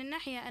من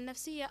الناحية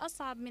النفسية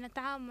أصعب من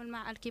التعامل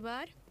مع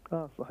الكبار؟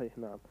 صحيح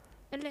نعم.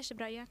 ليش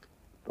برأيك؟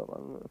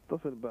 طبعا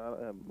الطفل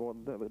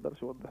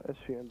بيقدرش يوضح ايش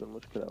في عنده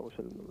المشكلة او ايش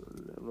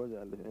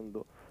الوجع اللي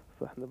عنده،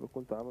 فاحنا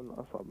بيكون تعاملنا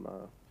اصعب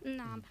معه.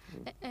 نعم.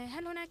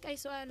 هل هناك اي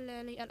سؤال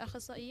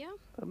للأخصائية؟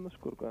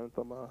 نشكرك، يعني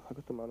طبعا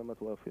حكيت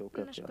معلومات وافية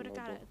وكافية. نشكرك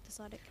على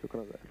اتصالك.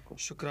 شكرا لكم.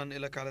 شكرا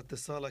لك على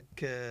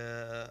اتصالك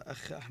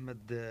أخ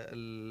أحمد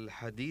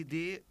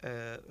الحديدي.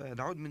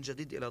 نعود من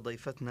جديد إلى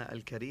ضيفتنا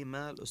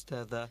الكريمة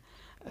الأستاذة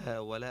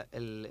ولاء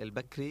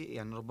البكري.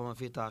 يعني ربما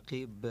في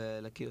تعقيب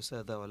لك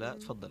أستاذة ولاء،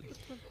 تفضلي.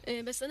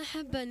 بس أنا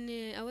حابة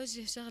أني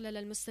أوجه شغلة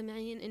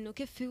للمستمعين، إنه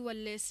كيف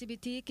هو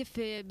CBT، كيف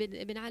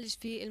بنعالج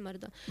فيه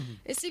المرضى.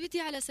 CBT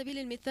على سبيل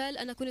المثال،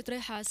 أنا كنت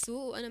رايحة على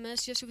السوق وأنا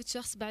ماشية شفت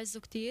شخص بعزه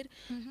كتير،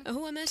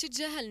 هو ماشي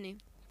تجاهلني.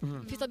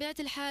 في طبيعة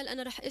الحال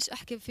أنا رح إيش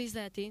أحكي في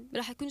ذاتي؟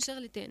 رح يكون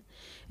شغلتين.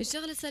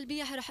 الشغلة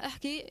السلبية رح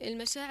أحكي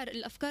المشاعر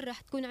الأفكار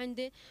رح تكون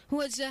عندي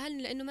هو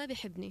تجاهلني لأنه ما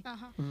بيحبني.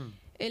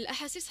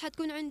 الأحاسيس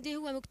حتكون عندي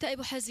هو مكتئب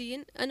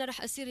وحزين، أنا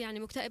رح أصير يعني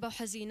مكتئبة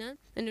وحزينة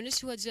إنه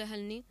ليش هو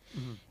تجاهلني.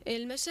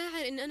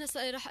 المشاعر إن أنا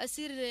رح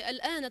أصير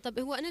قلقانة، طب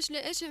هو أنا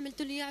إيش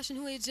عملت له إياه عشان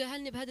هو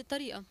يتجاهلني بهذه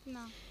الطريقة.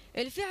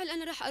 الفعل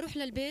أنا رح أروح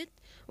للبيت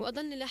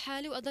وأضلني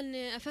لحالي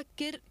وأضلني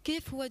أفكر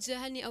كيف هو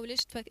تجاهلني أو ليش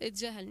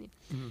تجاهلني.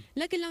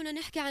 لكن لو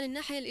نحكي عن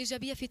الناحية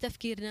الإيجابية في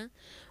تفكيرنا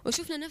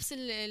وشوفنا نفس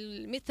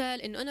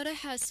المثال، إنه أنا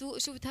رايحة على السوق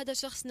شفت هذا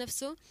الشخص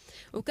نفسه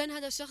وكان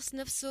هذا الشخص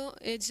نفسه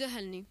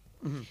تجاهلني،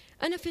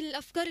 أنا في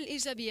الأفكار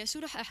الإيجابية شو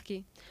راح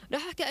أحكي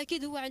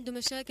أكيد هو عنده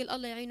مشاكل،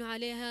 الله يعينه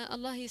عليها،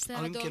 الله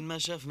يساعده، أو يمكن ما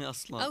شافني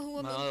أصلا أو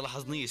هو ما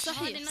لاحظنيش.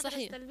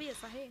 صحيح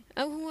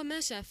أو هو ما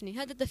شافني،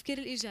 هذا التفكير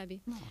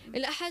الإيجابي.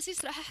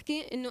 الأحاسيس راح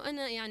أحكي إنه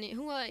أنا يعني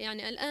هو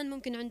يعني الآن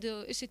ممكن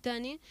عنده إشي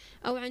تاني،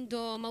 أو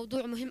عنده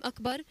موضوع مهم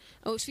أكبر،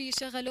 أو شيء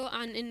شغله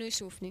عن إنه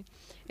يشوفني.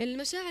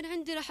 المشاعر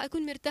عندي راح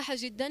أكون مرتاحة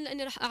جدا،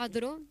 لأني راح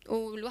أعذره،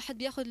 والواحد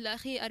بياخذ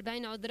لأخيه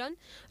 40 عذرا،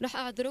 راح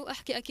أعذره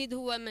وأحكي أكيد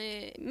هو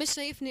مش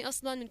شايفني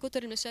أصلا من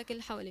كتر المشاكل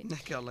اللي حواليه.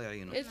 نحكي الله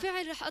يعينه.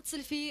 الفعل راح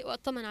أتصل فيه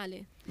وأطمن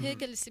عليه.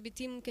 هيك السي بي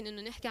تي ممكن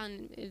إنه نحكي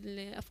عن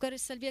الأفكار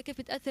السلبية كيف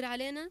بتأثر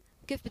علينا،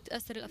 كيف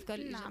بتأثر الأفكار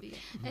الإيجابية.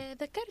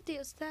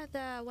 ذكرتي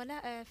أستاذة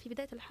ولاء في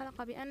بداية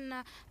الحلقة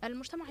بأن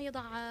المجتمع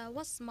يضع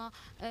وصمة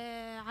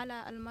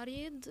على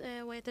المريض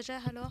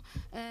ويتجاهله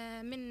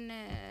من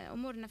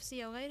أمور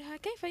نفسية وغيرها.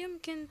 كيف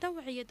يمكن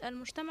توعية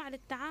المجتمع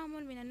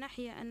للتعامل من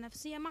الناحية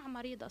النفسية مع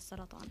مريض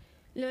السرطان؟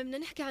 لما بدنا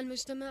نحكي عن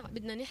المجتمع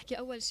بدنا نحكي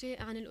أول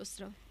شيء عن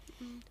الأسرة.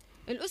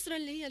 الأسرة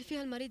اللي هي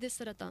فيها المريض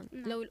السرطان.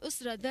 لو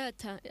الأسرة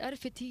ذاتها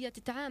عرفت هي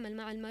تتعامل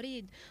مع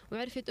المريض،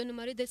 وعرفت أنه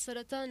مريض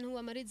السرطان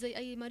هو مريض زي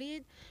أي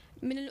مريض،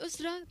 من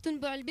الأسرة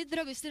تنبع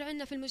البذرة ويصير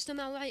عندنا في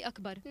المجتمع وعي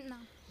أكبر.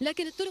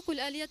 لكن الطرق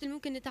والآليات اللي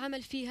ممكن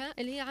نتعامل فيها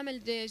اللي هي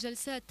عمل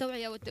جلسات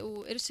توعية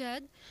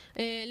وإرشاد،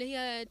 اللي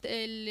هي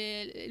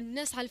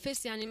الناس على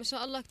الفيس يعني ما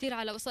شاء الله كتير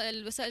على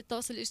وسائل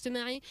التواصل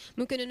الاجتماعي،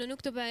 ممكن إنه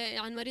نكتب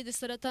عن مريض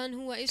السرطان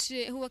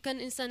هو كان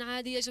إنسان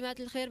عادي يا جماعة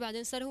الخير،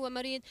 بعدين صار هو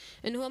مريض،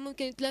 إنه هو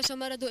ممكن يتلاشى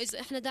مرضه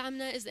إذا إحنا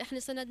دعمنا، إذا إحنا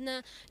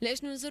سندنا.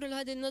 ليش ننظر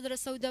له هذه النظرة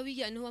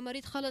السوداوية إنه هو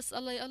مريض خلص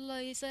الله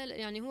يسال؟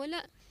 يعني هو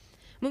لا،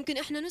 ممكن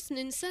احنا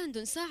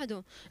نسانده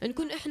نساعده،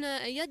 نكون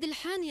احنا يد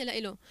الحانية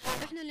لإله،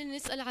 احنا اللي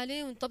نسأل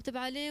عليه ونطبطب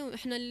عليه،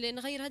 واحنا اللي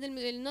نغير هذه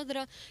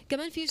النظرة.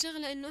 كمان في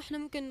شغلة انه احنا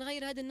ممكن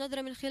نغير هذه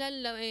النظرة من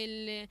خلال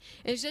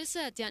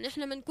الجلسات. يعني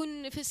احنا ما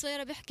نكون في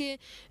السيارة بيحكي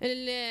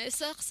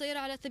السائق السيارة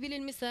على سبيل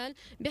المثال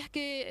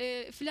بيحكي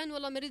فلان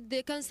والله مريض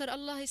كانسر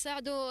الله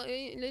يساعده،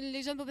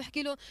 اللي جنبه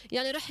بيحكي له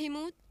يعني رح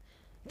يموت.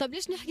 طب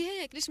ليش نحكي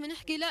هيك؟ ليش ما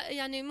نحكي لا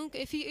يعني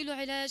ممكن في له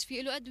علاج،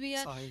 في له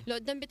ادويه. صحيح.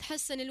 لقدام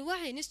بتحسن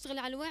الوعي، نشتغل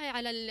على الوعي،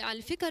 على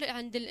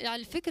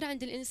الفكر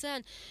عند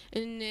الانسان،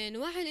 ان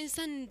نوعي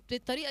الانسان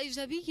بطريقه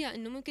ايجابيه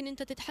انه ممكن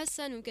انت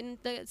تتحسن، ممكن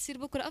انت تصير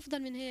بكره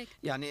افضل من هيك.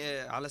 يعني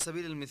على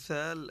سبيل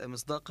المثال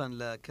مصداقا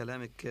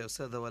لكلامك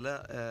استاذه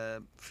ولاء،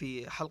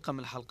 في حلقه من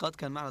الحلقات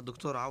كان معنا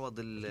الدكتور عوض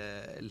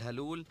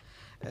الهلول،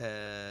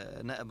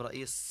 نائب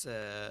رئيس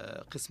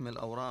قسم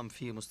الأورام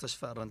في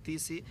مستشفى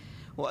الرنتيسي،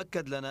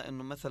 وأكد لنا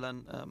أنه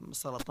مثلا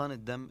سرطان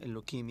الدم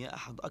اللوكيميا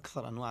أحد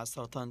أكثر أنواع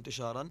السرطان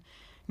انتشارا،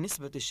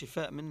 نسبة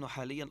الشفاء منه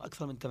حاليا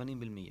أكثر من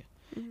 80%.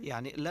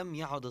 يعني لم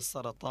يعد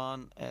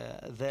السرطان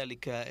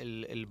ذلك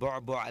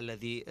البعبع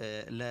الذي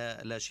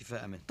لا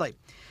شفاء منه. طيب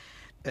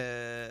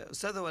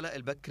أستاذة ولاء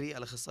البكري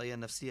الأخصائية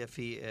النفسية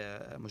في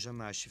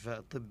مجمع الشفاء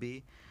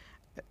الطبي،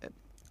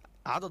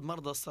 عدد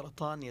مرضى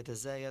السرطان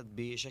يتزايد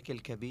بشكل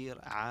كبير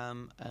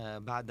عام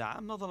بعد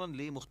عام نظرا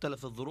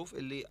لمختلف الظروف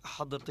اللي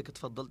حضرتك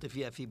تفضلت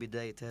فيها في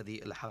بداية هذه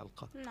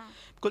الحلقة. نعم.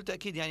 بكل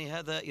تأكيد يعني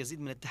هذا يزيد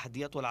من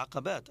التحديات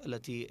والعقبات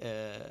التي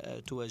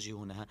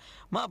تواجهونها.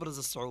 ما أبرز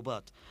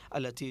الصعوبات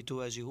التي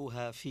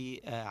تواجهوها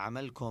في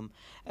عملكم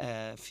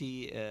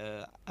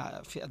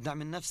في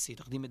الدعم النفسي،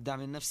 تقديم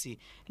الدعم النفسي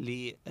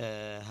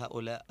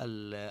لهؤلاء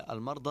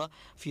المرضى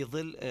في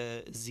ظل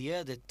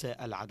زيادة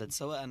العدد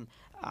سواء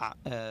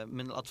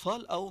من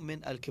الأطفال أو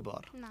من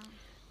الكبار؟ نعم.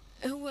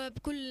 هو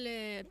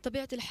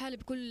بطبيعة الحال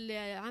بكل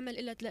عمل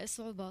إلا تلاقي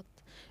صعوبات،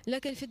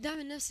 لكن في الدعم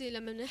النفسي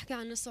لما بنحكي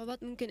عن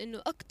الصعوبات ممكن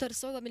إنه أكتر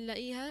صعوبة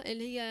بنلاقيها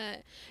اللي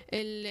هي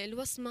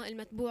الوصمة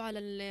المتبوعة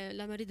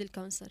لمريض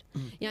الكانسر.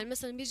 يعني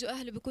مثلا بيجوا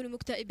أهله بيكونوا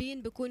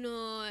مكتئبين،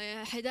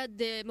 بيكونوا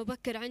حداد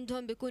مبكر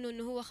عندهم، بيكونوا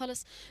إنه هو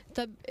خلص.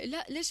 طب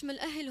لا، ليش ما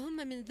الأهل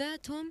هم من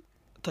ذاتهم؟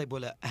 طيب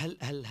ولا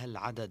هل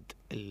عدد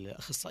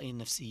الأخصائيين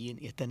النفسيين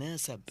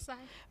يتناسب صحيح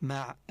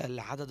مع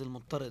العدد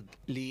المضطرد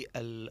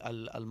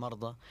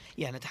للمرضى؟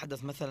 يعني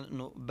نتحدث مثلا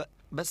أنه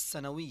بس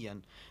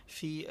سنويا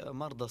في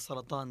مرضى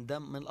سرطان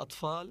دم من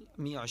الأطفال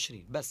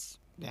 120 بس،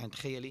 يعني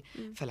تخيلي،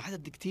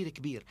 فالعدد كتير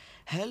كبير.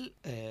 هل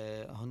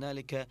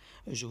هنالك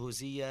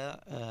جهوزية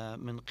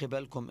من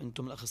قبلكم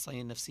أنتم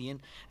الأخصائيين النفسيين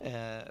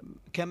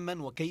كما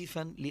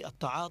وكيفا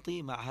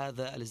للتعاطي مع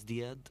هذا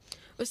الازدياد؟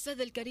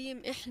 أستاذ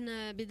الكريم،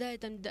 إحنا بداية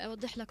بدي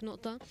أوضح لك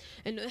نقطة،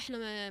 إنه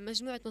إحنا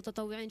مجموعة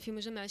متطوعين في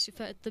مجمع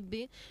الشفاء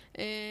الطبي.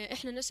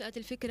 إحنا نشأت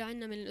الفكرة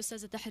عنا من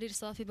الأستاذة تحرير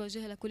صافي،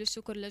 بوجه لها كل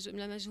الشكر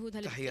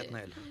لمجهودها،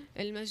 تحياتنا لها،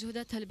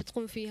 المجهودات اللي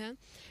بتقوم فيها.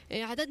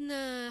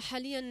 عددنا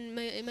حاليا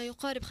ما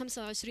يقارب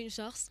 25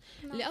 شخص.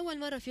 لأول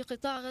مرة في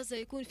قطاع غزة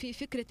يكون في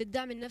فكرة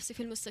الدعم النفسي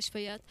في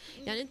المستشفيات.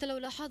 يعني أنت لو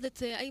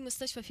لاحظت أي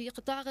مستشفى في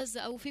قطاع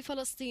غزة أو في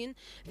فلسطين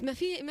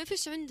ما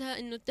فيش عندها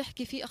إنه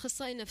تحكي في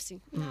أخصائي نفسي.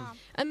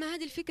 أما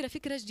هذه الفكرة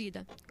فكرة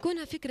جديدة،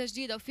 كونها فكرة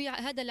جديدة وفي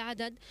هذا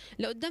العدد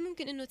لقدام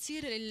ممكن إنه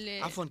تصير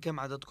عفوا كم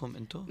عددكم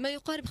أنتم؟ ما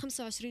يقارب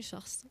 25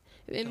 شخص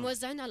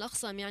موزعين على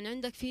الأقسام. يعني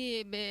عندك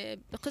في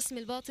بقسم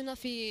الباطنة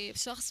في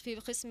شخص، في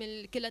بقسم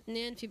الكلى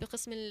 2، في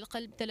بقسم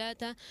القلب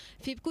 3،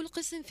 في بكل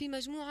قسم في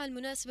مجموعة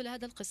المناسبة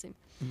لهذا القسم.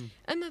 مناسب.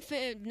 أما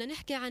بدنا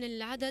نحكي عن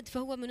العدد،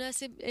 فهو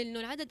مناسب، إنه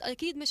العدد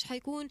أكيد مش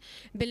حيكون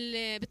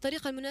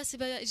بالطريقة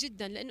المناسبة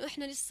جدا، لأنه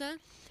إحنا لسه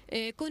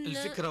كنا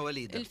الفكرة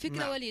وليدة. الفكرة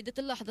نعم. وليدة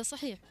اللحظة،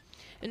 صحيح،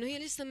 إنه هي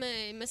لسه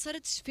ما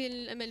صارتش في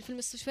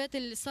المستشفيات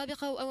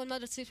السابقة، وأول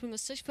مرة تصير في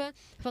المستشفى،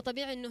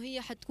 فطبيعي إنه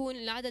هي حتكون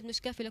العدد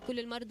مش كافي لكل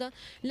المرضى.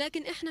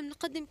 لكن إحنا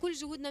بنقدم كل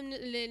جهودنا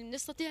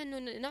نستطيع إنه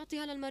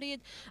نعطيها للمريض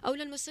أو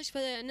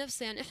للمستشفى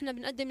نفسه. يعني إحنا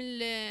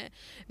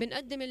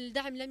بنقدم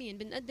الدعم لمين؟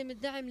 بنقدم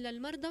الدعم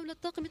للمرضى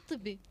وللطاقم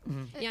الطبي.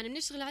 يعني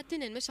بنشتغل على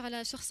التنين، مش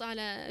على شخص،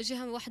 على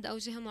جهة واحدة أو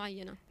جهة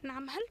معينة.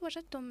 نعم. هل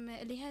وجدتم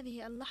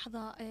لهذه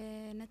اللحظة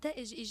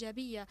نتائج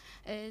إيجابية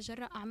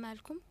جراء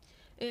أعمالكم؟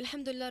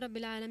 الحمد لله رب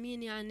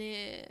العالمين.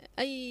 يعني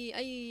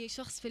اي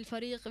شخص في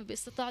الفريق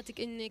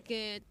باستطاعتك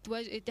انك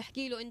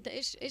تحكي له انت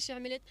ايش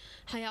عملت،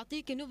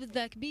 حيعطيك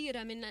نبذه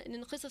كبيره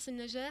من قصص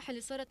النجاح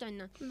اللي صارت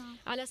عنا. نعم.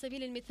 على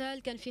سبيل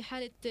المثال كان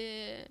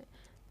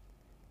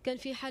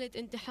في حالة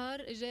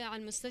انتحار جاية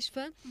على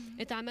المستشفى،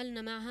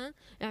 اتعاملنا معها،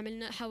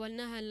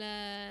 حولناها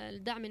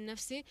للدعم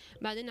النفسي،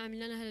 بعدين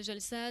عملنا لها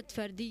جلسات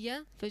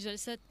فردية، في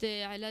جلسات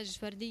علاج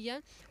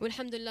فردية،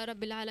 والحمد لله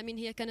رب العالمين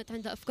هي كانت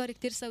عندها أفكار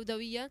كتير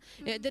سوداوية.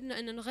 قدرنا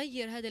أن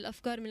نغير هذه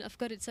الأفكار من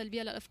الأفكار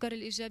السلبية للأفكار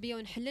الإيجابية،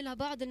 ونحللها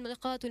بعض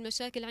النقاط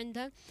والمشاكل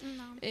عندها.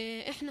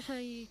 إحنا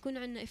حيكون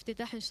عندنا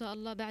افتتاح إن شاء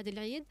الله بعد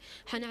العيد،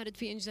 حنعرض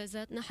فيه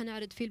إنجازاتنا،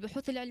 حنعرض فيه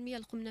البحوث العلمية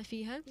اللي قمنا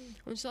فيها،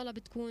 وإن شاء الله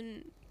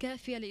بتكون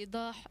كافية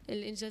لإيضاح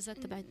الإنجازات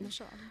تبعتنا. إن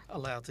شاء الله.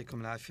 الله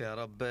يعطيكم العافية يا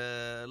رب.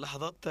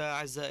 لحظات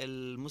أعزائي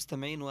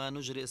المستمعين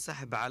ونجري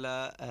السحب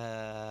على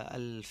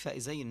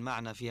الفائزين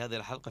معنا في هذه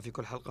الحلقة. في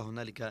كل حلقة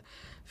هنالك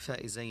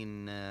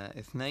فائزين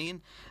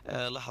اثنين.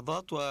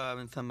 لحظات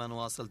ومن ثم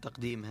نواصل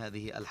تقديم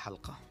هذه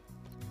الحلقة.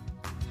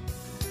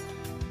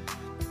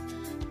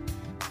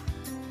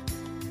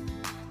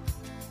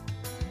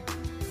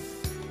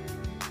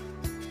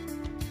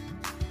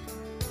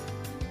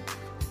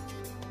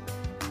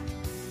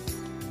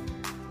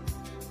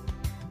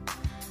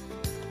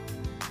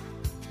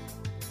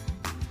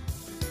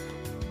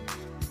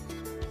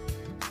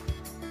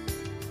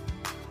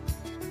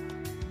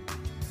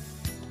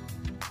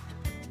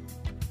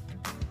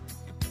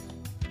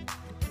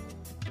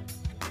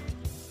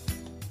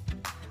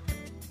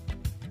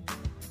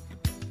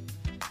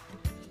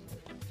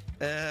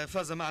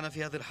 فاز معنا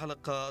في هذه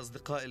الحلقة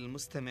أصدقائي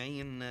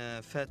المستمعين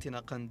فاتنة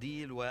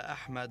قنديل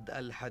وأحمد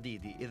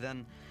الحديدي.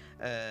 إذن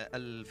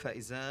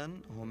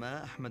الفائزان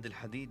هما أحمد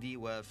الحديدي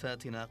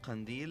وفاتنة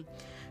قنديل،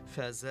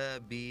 فازا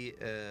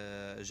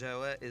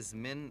بجوائز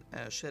من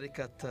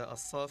شركة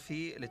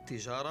الصافي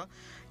للتجارة.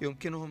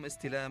 يمكنهم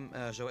استلام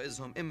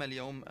جوائزهم إما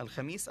اليوم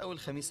الخميس أو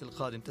الخميس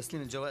القادم،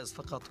 تسليم الجوائز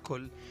فقط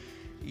كل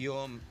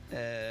يوم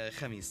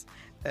خميس.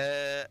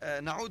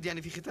 نعود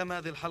يعني في ختام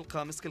هذه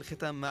الحلقة مسك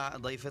الختام مع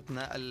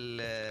ضيفتنا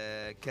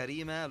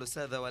الكريمة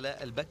الأستاذة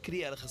ولاء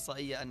البكري،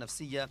 الأخصائية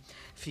النفسية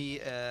في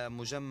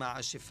مجمع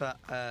الشفاء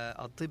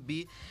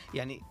الطبي.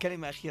 يعني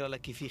كلمة أخيرة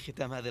لك في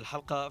ختام هذه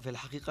الحلقة. في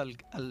الحقيقة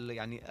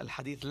يعني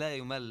الحديث لا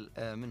يمل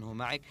منه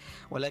معك،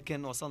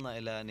 ولكن وصلنا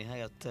إلى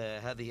نهاية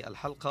هذه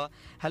الحلقة.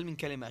 هل من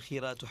كلمة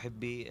أخيرة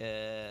تحبي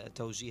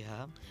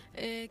توجيهها؟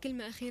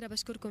 كلمة أخيرة،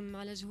 بشكركم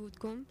على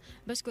جهودكم،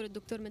 بشكر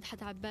الدكتور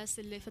مدحت عباس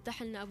اللي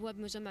فتح لنا أبواب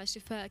مجمع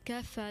الشفاء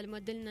كافة،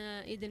 مد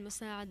لنا ايد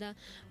المساعده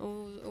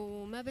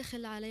وما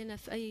بخل علينا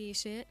في اي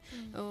شيء.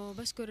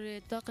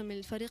 وبشكر طاقم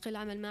الفريق اللي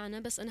عمل معنا.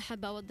 بس انا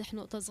حابه اوضح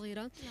نقطه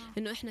صغيره،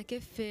 انه احنا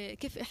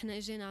كيف احنا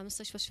اجينا على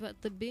مستشفى الشفاء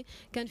الطبي.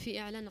 كان في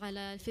اعلان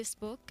على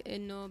الفيسبوك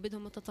انه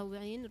بدهم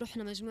متطوعين،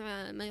 رحنا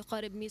مجموعه ما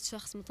يقارب 100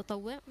 شخص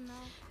متطوع.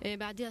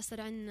 بعدها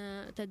صار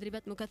عندنا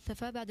تدريبات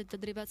مكثفه، بعد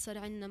التدريبات صار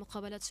عندنا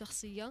مقابلات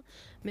شخصيه،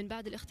 من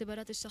بعد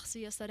الاختبارات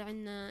الشخصيه صار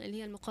عندنا اللي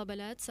هي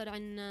المقابلات، صار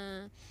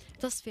عندنا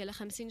تصفيه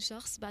ل50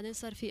 شخص، بعدين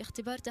صار في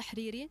اختبار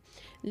تحريري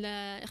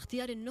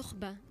لاختيار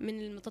النخبة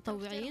من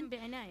المتطوعين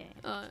بعناية.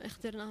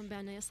 اخترناهم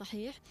بعناية،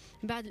 صحيح.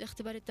 بعد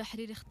الاختبار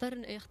التحريري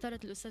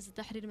اختارت الأستاذ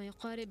التحرير ما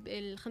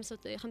يقارب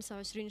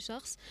 25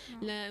 شخص.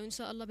 وإن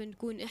شاء الله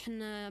بنكون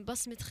إحنا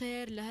بصمة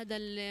خير لهذا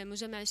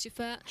المجمع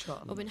الشفاء،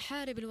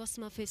 وبنحارب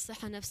الوصمة في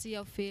الصحة النفسية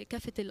وفي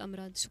كافة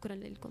الأمراض. شكرا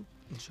لكم.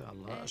 إن شاء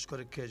الله.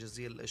 أشكرك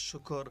جزيل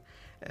الشكر.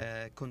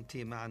 كنت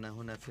معنا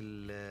هنا في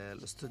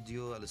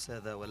الاستوديو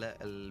الأستاذة ولاء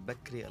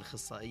البكري،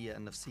 الأخصائية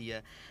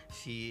النفسية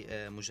في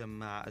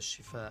مجمع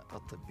الشفاء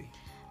الطبي.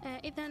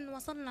 إذن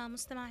وصلنا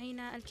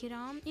مستمعينا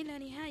الكرام إلى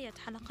نهاية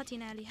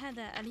حلقتنا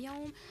لهذا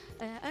اليوم.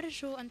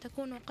 أرجو أن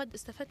تكونوا قد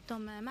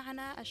استفدتم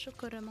معنا.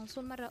 الشكر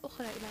موصول مرة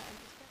أخرى إلى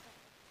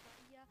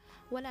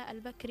ولاء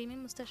البكري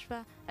من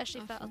مستشفى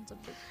الشفاء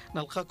الطبي.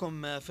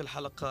 نلقاكم في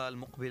الحلقة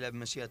المقبلة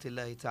بمشيئة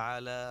الله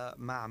تعالى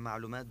مع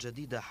معلومات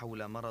جديدة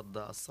حول مرض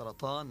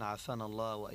السرطان. عافانا الله